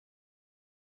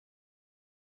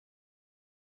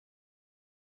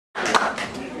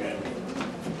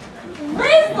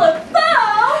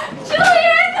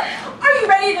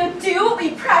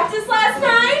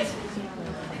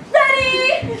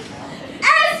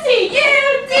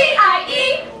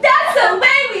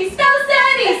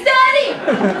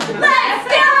Let's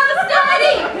go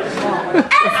study!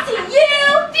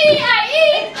 S-T-U-D-I-E,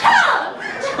 come!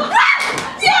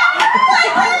 Yeah!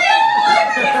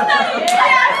 Library study!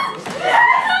 Yes!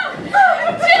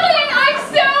 Jillian, I'm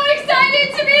so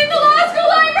excited to be in the law school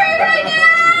library right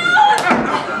now!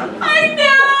 I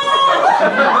know!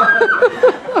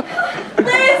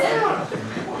 Liz,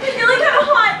 you're feeling kind of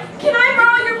hot. Can I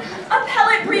borrow your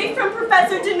appellate brief from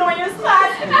Professor DeNoyer's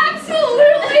class?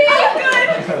 Absolutely! Oh, good!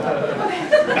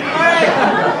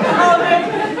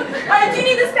 Alright, do you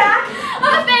need this back?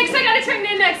 Oh, thanks, I gotta turn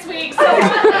it in next week, so... Good.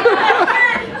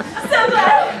 So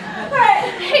glad. Alright.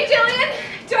 Hey, Jillian,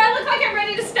 do I look like I'm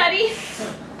ready to study?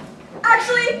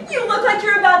 Actually, you look like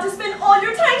you're about to spend all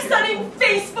your time studying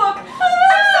Facebook.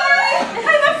 I'm sorry,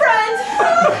 I'm a friend.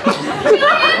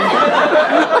 Jillian!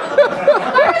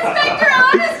 I respect your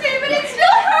honesty, but it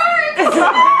still hurts!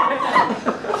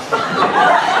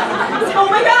 Oh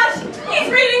my gosh, he's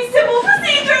reading civil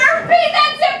procedure! Read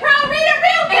that zip, bro! Read it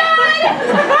real good!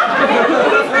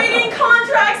 He's reading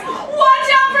contracts! Watch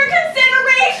out for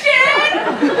consideration!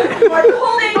 Mark the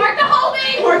holding! Mark the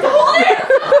holding! Mark the holding!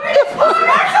 Mark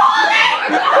the holding!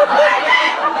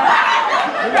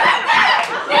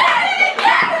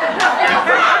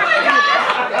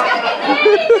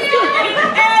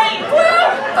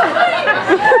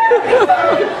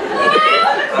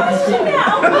 Question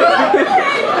now!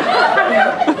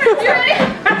 You ready?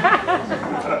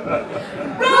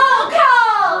 Roll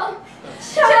call!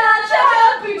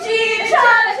 Cha-cha-bougie,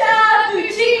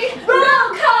 cha-cha-bougie, roll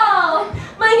call!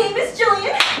 My name is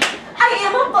Jillian. I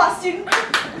am a law student.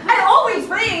 I always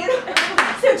read,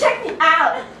 so check me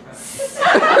out.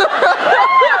 Roll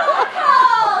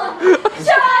call!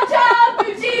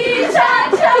 Cha-cha-bougie,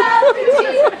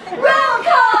 cha-cha-bougie, roll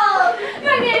call!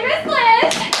 My name is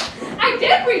Liz. I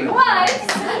did read once.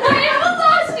 I am a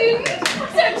law student,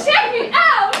 so check me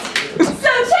out.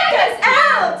 So check us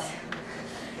out.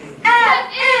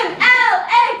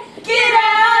 FMLA, get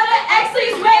out of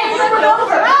Exley's way, run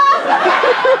over.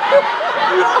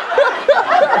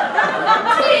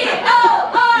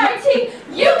 T-O-R-T,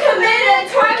 you committed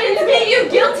twerking to me, you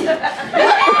guilty. You're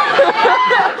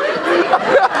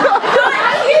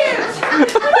huge.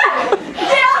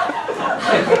 Yeah.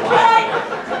 Right.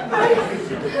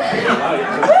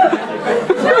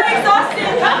 You're exhausted.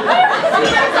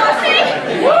 You're exhausted.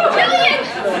 Jillian,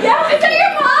 yeah? Is that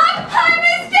your mom? Hi,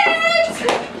 Miss Dent.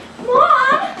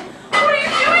 Mom, what are you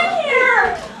doing here?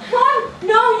 Mom,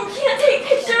 no, you can't take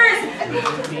pictures.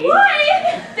 Why?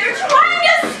 They're trying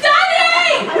to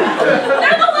study.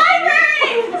 They're in the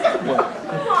library.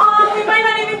 Mom, we might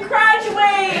not even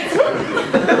graduate.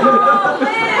 Mom,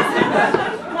 Liz,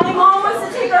 my mom wants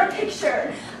to take our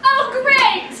picture. Oh,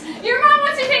 great! Your mom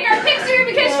wants to take our picture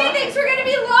because she thinks we're going to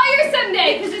be lawyers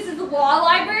someday. Because this is the law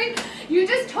library. You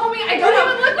just told me I don't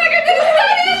even look like I'm going to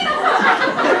study.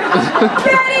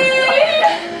 Ready?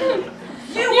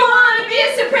 You want to be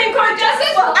a Supreme Court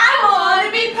justice? Well, I want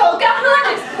to be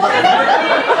Pocahontas.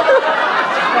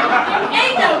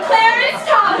 Ain't no Clarence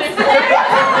Thomas. Where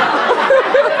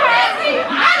is he?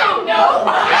 I don't know.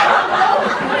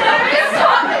 Clarence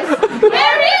Thomas.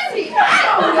 Where is he? I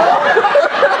don't know.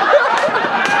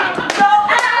 Go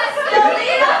ask the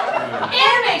leader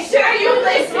and make sure you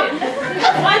listen.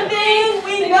 One thing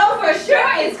we know for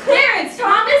sure is Clarence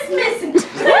Thomas missing.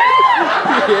 Where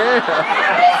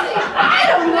is he? I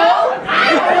don't know. I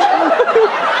don't know.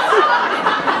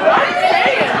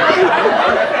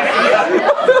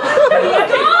 He's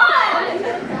gone.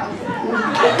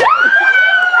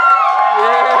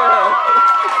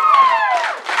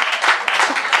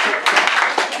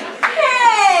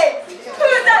 Hey,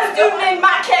 who's that student in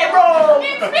my K-roll?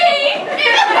 It's me. It's me.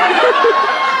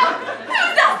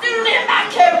 Who's that student in my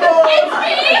K-roll? It's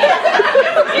me.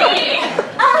 It's me.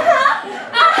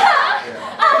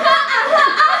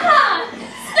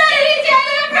 Study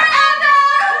together forever!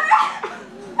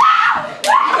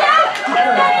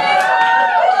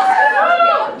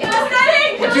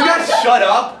 Would you guys shut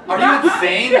up? Are you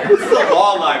insane? This is a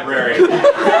law library. Oh my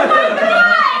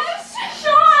gosh!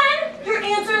 Sean, your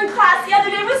answer in class the other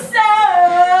day was so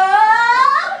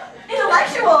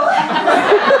intellectual.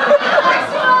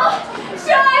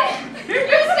 Sean,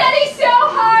 you study so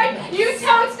hard, you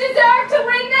totes deserve to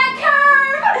win that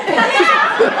curve.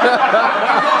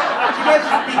 Could you guys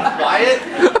just be quiet?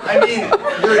 I mean,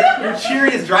 your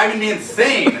cheering is driving me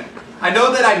insane. I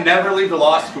know that I never leave the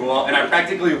law school, and I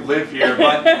practically live here,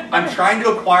 but I'm trying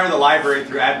to acquire the library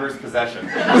through adverse possession.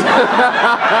 Sean,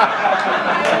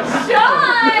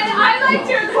 I'd like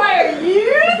to acquire you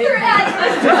through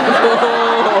adverse possession.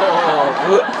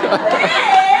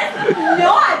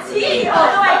 Naughty!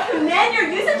 Although I commend your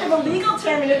usage of a legal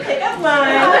term in a pickup line.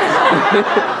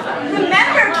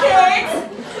 Remember, kids,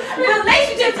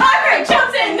 relationships are for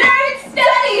chumps and nerds.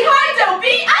 Study hard, don't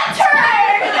be a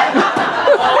turd.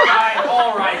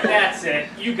 All right, that's it.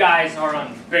 You guys are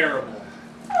unbearable.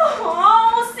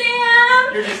 Oh,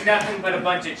 Sam. You're just nothing but a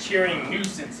bunch of cheering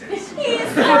nuisances. He's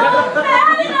so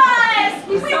mad at us.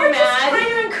 We were just trying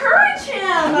to encourage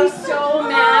him. He's so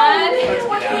mad.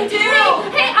 What can we do?